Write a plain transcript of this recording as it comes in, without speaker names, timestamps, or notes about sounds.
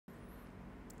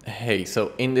Hey,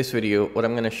 so in this video, what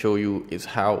I'm going to show you is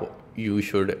how you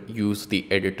should use the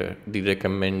editor, the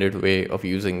recommended way of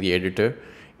using the editor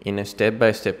in a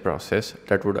step-by-step process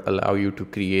that would allow you to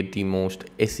create the most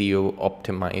SEO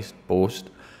optimized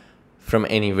post from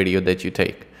any video that you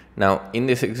take. Now, in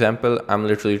this example, I'm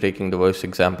literally taking the worst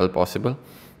example possible.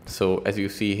 So as you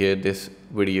see here, this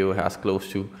video has close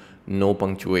to no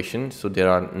punctuation. So there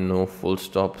are no full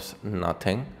stops,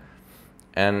 nothing.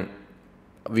 And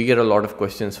we get a lot of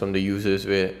questions from the users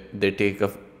where they take a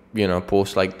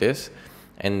post like this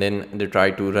and then they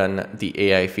try to run the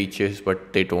AI features,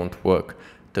 but they don't work.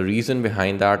 The reason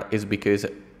behind that is because,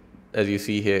 as you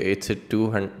see here, it's a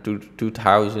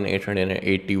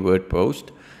 2880 word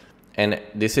post, and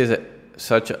this is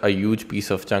such a huge piece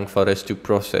of chunk for us to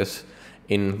process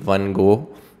in one go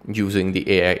using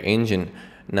the AI engine.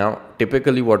 Now,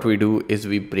 typically what we do is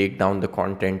we break down the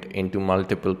content into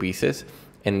multiple pieces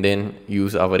and then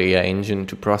use our AI engine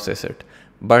to process it.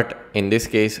 But in this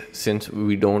case, since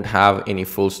we don't have any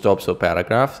full stops or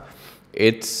paragraphs,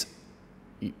 it's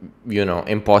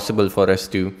impossible for us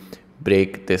to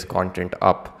break this content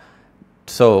up.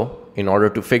 So in order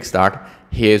to fix that,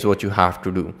 here's what you have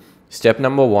to do. Step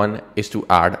number one is to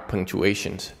add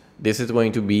punctuations. This is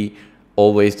going to be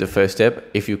always the first step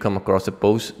if you come across a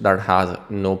post that has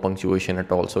no punctuation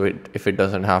at all. So if it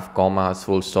doesn't have commas,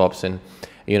 full stops, and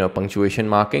punctuation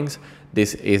markings,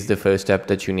 this is the first step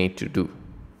that you need to do.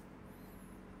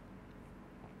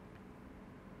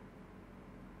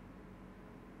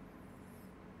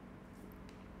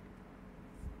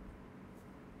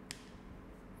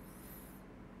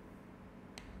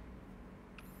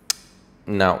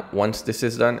 Now, once this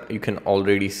is done, you can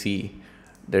already see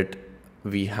that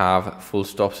we have full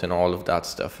stops and all of that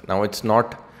stuff. Now it's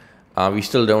not, we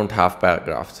still don't have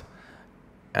paragraphs.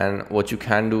 And what you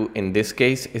can do in this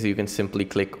case is you can simply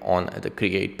click on the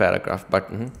create paragraph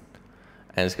button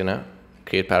and it's gonna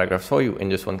create paragraphs for you in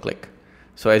just one click.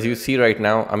 So as you see right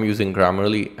now, I'm using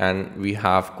Grammarly and we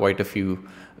have quite a few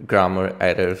grammar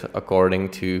errors according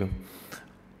to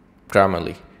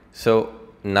Grammarly. So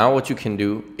now what you can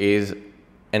do is,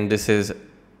 and this is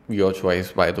your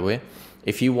choice by the way,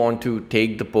 if you want to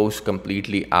take the post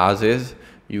completely as is,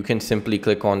 you can simply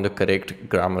click on the correct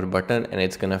grammar button and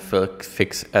it's gonna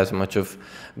fix as much of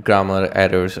grammar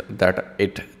errors that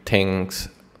it thinks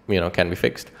can be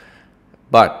fixed.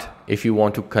 But if you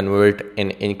want to convert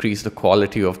and increase the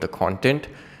quality of the content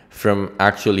from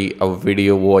actually a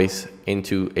video voice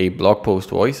into a blog post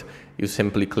voice, you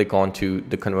simply click onto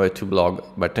the convert to blog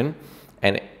button,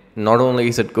 and not only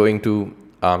is it going to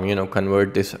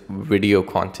convert this video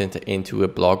content into a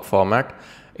blog format,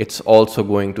 it's also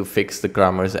going to fix the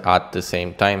grammars at the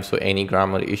same time. So any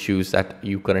grammar issues that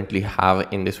you currently have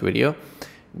in this video,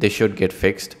 they should get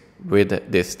fixed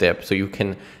with this step. So you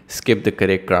can skip the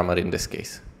correct grammar in this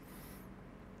case.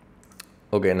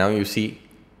 Okay, now you see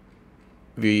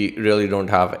we really don't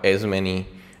have as many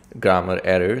grammar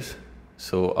errors.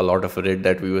 So a lot of red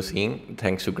that we were seeing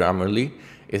thanks to Grammarly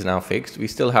is now fixed. We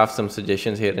still have some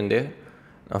suggestions here and there.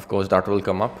 Of course, that will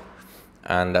come up,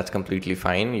 and that's completely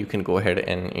fine. You can go ahead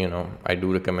and, I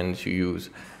do recommend that you use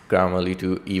Grammarly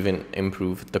to even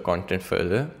improve the content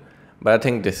further, but I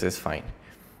think this is fine.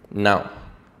 Now,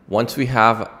 once we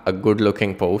have a good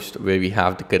looking post where we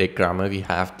have the correct grammar, we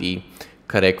have the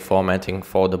correct formatting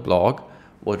for the blog,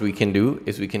 what we can do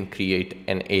is we can create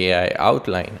an AI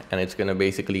outline, and it's going to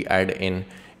basically add in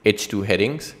H2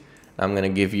 headings. I'm going to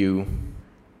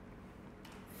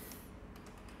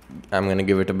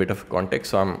give it a bit of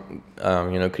context. So I'm,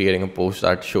 creating a post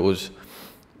that shows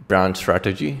brand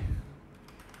strategy.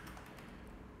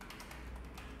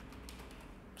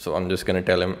 So I'm just going to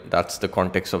tell him that's the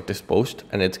context of this post,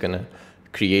 and it's going to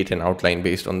create an outline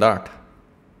based on that.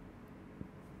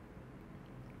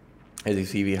 As you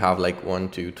see, we have like 1,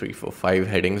 2, 3, 4, 5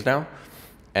 headings now,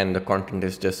 and the content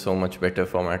is just so much better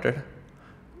formatted.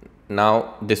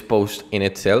 Now this post in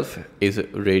itself is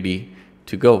ready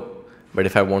to go. But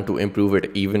if I want to improve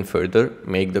it even further,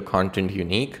 make the content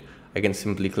unique, I can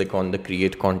simply click on the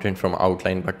create content from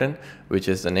outline button, which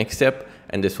is the next step,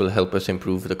 and this will help us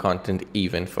improve the content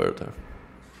even further.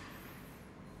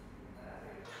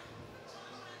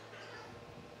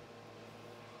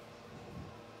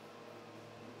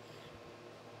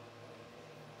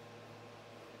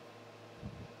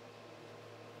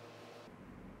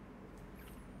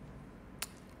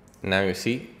 Now you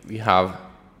see we have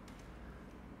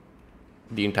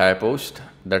the entire post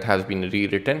that has been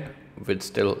rewritten with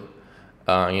still,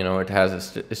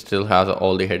 it still has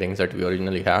all the headings that we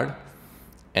originally had.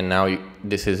 and now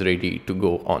this is ready to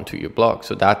go onto your blog.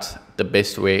 So that's the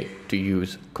best way to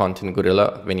use Content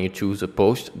Gorilla, when you choose a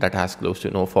post that has close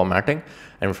to no formatting,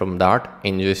 and from that,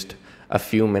 in just a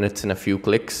few minutes and a few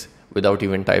clicks, without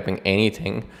even typing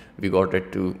anything, we got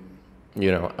it to,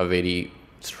 a very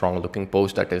strong looking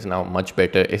post that is now much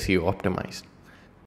better SEO optimized.